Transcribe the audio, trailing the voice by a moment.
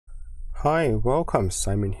Hi, welcome,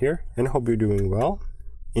 Simon here, and hope you're doing well.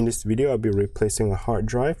 In this video, I'll be replacing a hard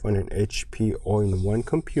drive on an HP all-in-one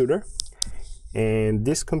computer. And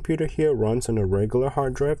this computer here runs on a regular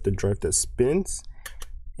hard drive, the drive that spins.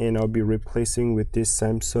 And I'll be replacing with this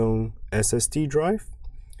Samsung SSD drive.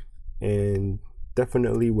 And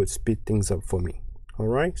definitely would speed things up for me.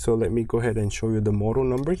 Alright, so let me go ahead and show you the model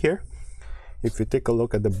number here. If you take a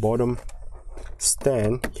look at the bottom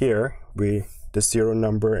stand here, the serial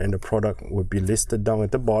number and the product will be listed down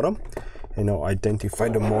at the bottom, and I'll identify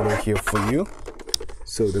the model here for you.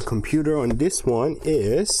 So the computer on this one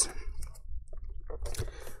is,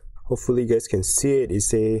 hopefully you guys can see it,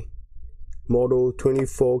 it's a model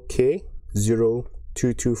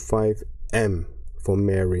 24K0225M for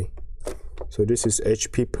Mary. So this is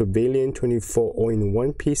HP Pavilion 24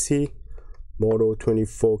 all-in-one PC, model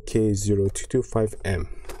 24K0225M.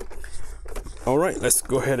 Alright, let's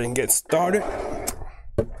go ahead and get started.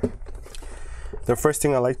 The first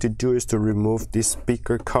thing I like to do is to remove this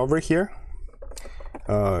speaker cover here.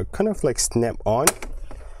 Kind of like snap on.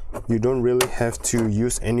 You don't really have to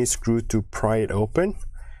use any screw to pry it open.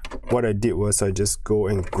 What I did was I just go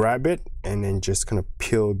and grab it and then just kind of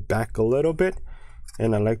peel back a little bit.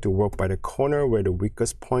 And I like to work by the corner where the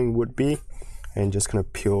weakest point would be and just kind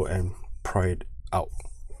of peel and pry it out.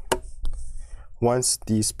 Once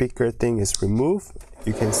the speaker thing is removed,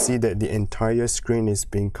 you can see that the entire screen is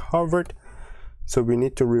being covered. So we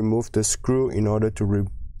need to remove the screw in order to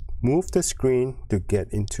remove the screen to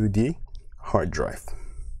get into the hard drive.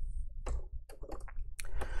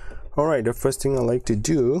 Alright, the first thing I like to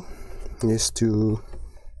do is to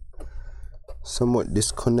somewhat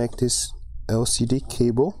disconnect this LCD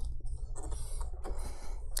cable.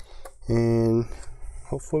 And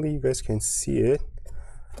hopefully you guys can see it.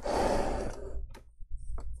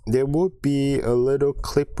 There would be a little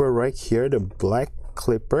clipper right here, the black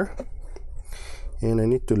clipper, and I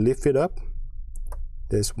need to lift it up.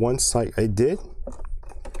 There's one side I did,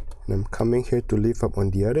 and I'm coming here to lift up on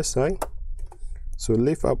the other side. So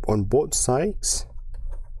lift up on both sides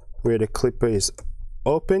where the clipper is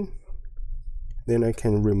open, then I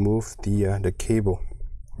can remove the cable,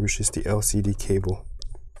 which is the LCD cable.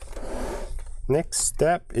 Next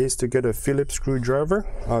step is to get a Phillips screwdriver.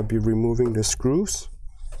 I'll be removing the screws.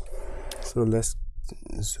 So let's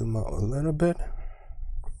zoom out a little bit.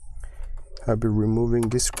 I'll be removing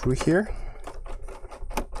this screw here.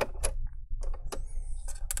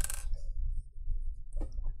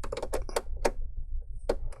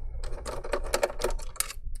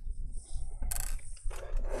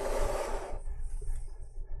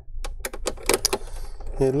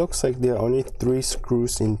 It looks like there are only 3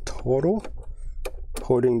 screws in total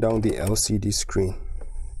holding down the LCD screen.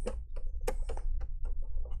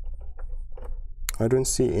 I don't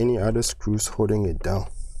see any other screws holding it down.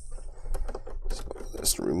 So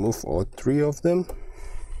let's remove all 3 of them.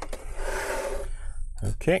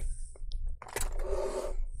 Okay.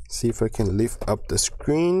 See if I can lift up the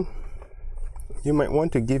screen. You might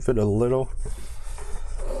want to give it a little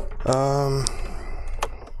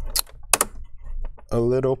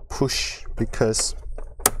push, because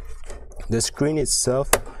the screen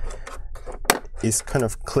itself is kind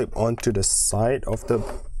of clipped onto the side of the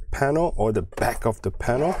panel or the back of the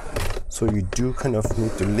panel, so you do kind of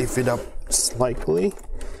need to lift it up slightly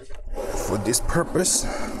for this purpose.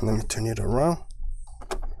 Let me turn it around,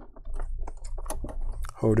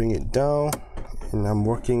 holding it down, and I'm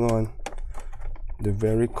working on the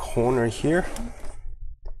very corner here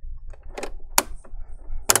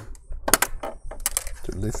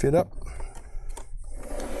to lift it up.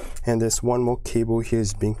 And there's one more cable here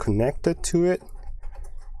is being connected to it.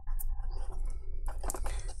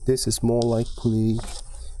 This is more likely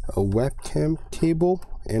a webcam cable,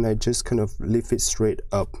 and I just kind of lift it straight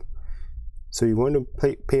up. So you want to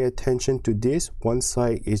pay attention to this. One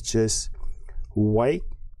side is just white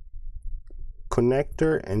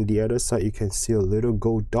connector, and the other side you can see a little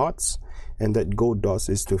gold dots, and that gold dots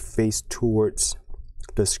is to face towards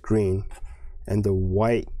the screen, and the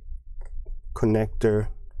white connector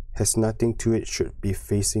has nothing to it, should be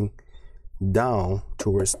facing down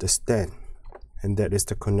towards the stand. And that is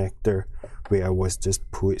the connector where I was just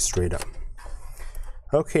pull it straight up.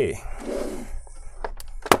 Okay,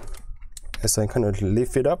 as I kind of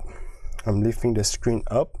lift it up, I'm lifting the screen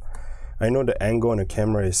up. I know the angle on the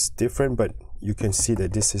camera is different, but you can see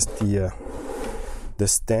that this is the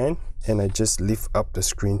stand, and I just lift up the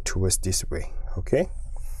screen towards this way. Okay,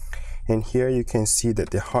 and here you can see that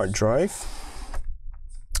the hard drive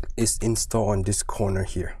is installed on this corner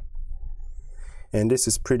here. And this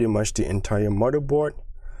is pretty much the entire motherboard,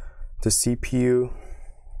 the CPU,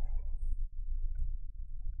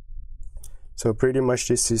 So pretty much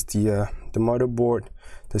this is the motherboard,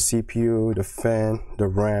 the CPU, the fan, the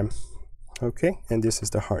RAM, okay, and this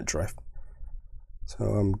is the hard drive. So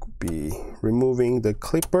I'm gonna be removing the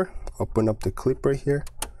clipper. Open up the clipper here.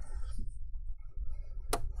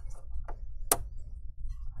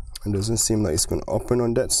 It doesn't seem like it's going to open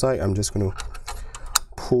on that side. I'm just going to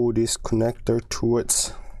pull this connector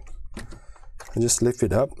towards and just lift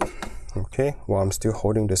it up. Okay, while I'm still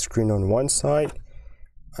holding the screen on one side,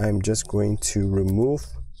 I'm just going to remove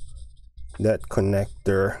that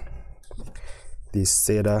connector, the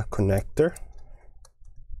SATA connector.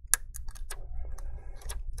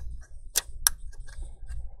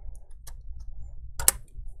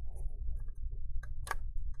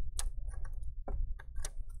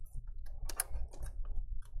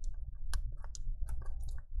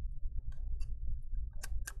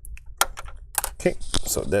 Okay,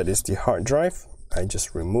 so that is the hard drive. I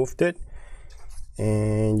just removed it,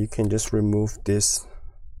 and you can just remove this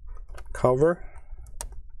cover.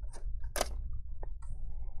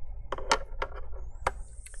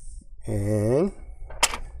 And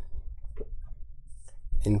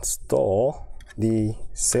install the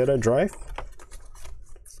SATA drive.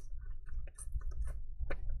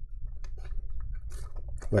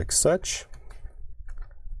 Like such.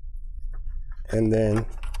 And then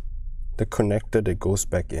the connector that goes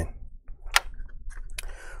back in.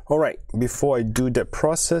 All right, before I do that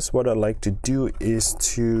process, what I'd like to do is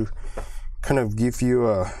to kind of give you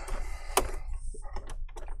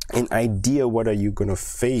an idea what are you going to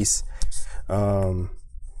face.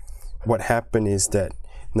 What happened is that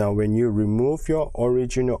now when you remove your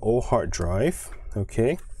original old hard drive,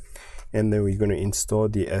 okay, and then we're going to install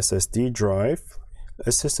the SSD drive.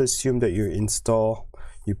 Let's just assume that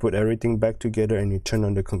you put everything back together and you turn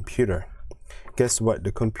on the computer. Guess what?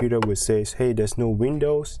 The computer will say, hey, there's no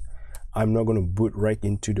Windows. I'm not going to boot right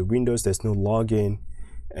into the Windows. There's no login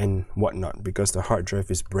and whatnot because the hard drive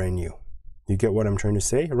is brand new. You get what I'm trying to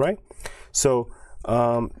say, right? So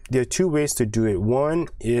there are two ways to do it. One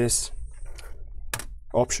is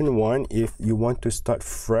option one, if you want to start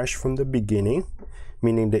fresh from the beginning,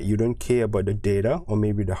 meaning that you don't care about the data, or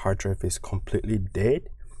maybe the hard drive is completely dead.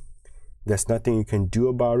 There's nothing you can do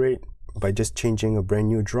about it by just changing a brand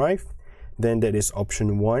new drive. Then that is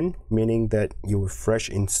option one, meaning that you will fresh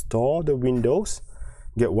install the Windows,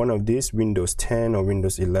 get one of these, Windows 10 or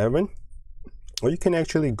Windows 11, or you can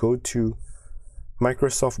actually go to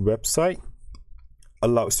Microsoft website,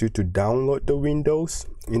 allows you to download the Windows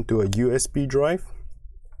into a USB drive,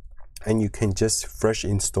 and you can just fresh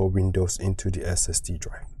install Windows into the SSD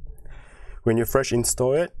drive. When you fresh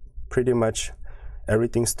install it, pretty much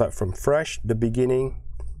everything starts from fresh, the beginning,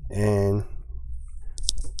 and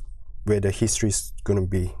where the history is going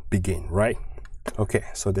to begin, right? Okay,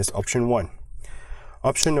 so that's option one.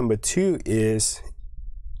 Option number two is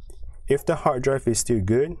if the hard drive is still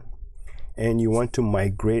good and you want to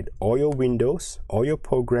migrate all your Windows, all your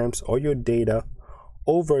programs, all your data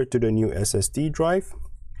over to the new SSD drive,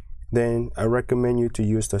 then I recommend you to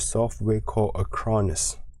use the software called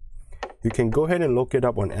Acronis. You can go ahead and look it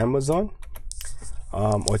up on Amazon,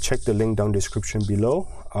 or check the link down description below.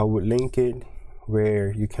 I would link it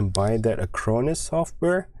where you can buy that Acronis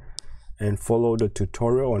software and follow the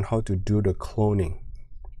tutorial on how to do the cloning.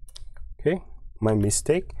 Okay, my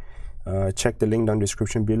mistake. Check the link down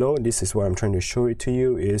description below. This is what I'm trying to show it to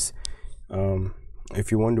you is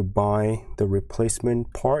if you want to buy the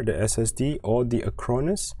replacement part, the SSD or the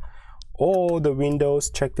Acronis or the Windows,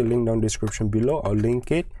 check the link down description below. I'll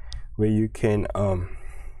link it where you can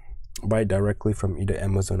buy directly from either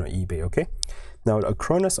Amazon or eBay. Okay, now the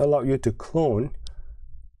Acronis allow you to clone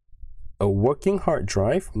a working hard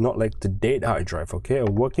drive, not like the dead hard drive, okay, a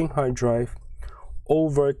working hard drive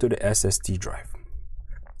over to the SSD drive.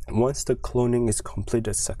 Once the cloning is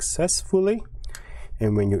completed successfully,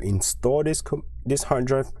 and when you install this hard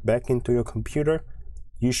drive back into your computer,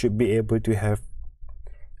 you should be able to have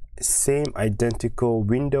same identical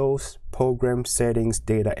Windows, program settings,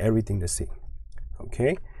 data, everything the same.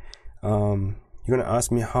 Okay, you're gonna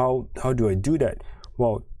ask me how do I do that?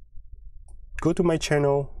 Well, go to my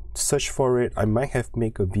channel, search for it. I might have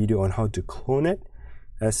make a video on how to clone it,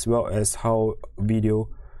 as well as how video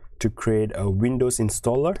to create a Windows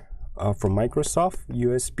installer from Microsoft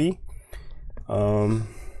USB,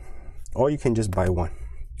 or you can just buy one.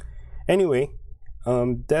 Anyway,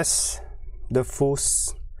 that's the full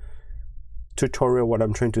tutorial what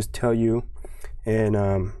I'm trying to tell you, and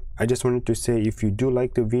I just wanted to say, if you do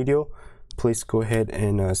like the video, please go ahead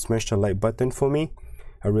and smash the like button for me.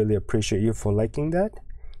 I really appreciate you for liking that.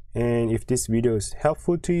 And if this video is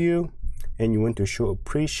helpful to you and you want to show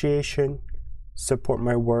appreciation, support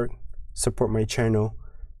my work, support my channel,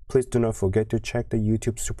 please do not forget to check the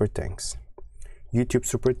YouTube Super Thanks. YouTube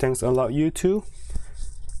Super Thanks allow you to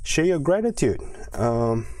share your gratitude,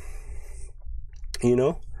 you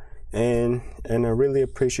know, and I really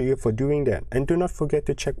appreciate you for doing that. And do not forget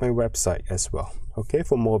to check my website as well, okay,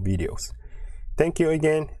 for more videos. Thank you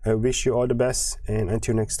again. I wish you all the best, and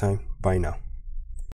until next time, bye now.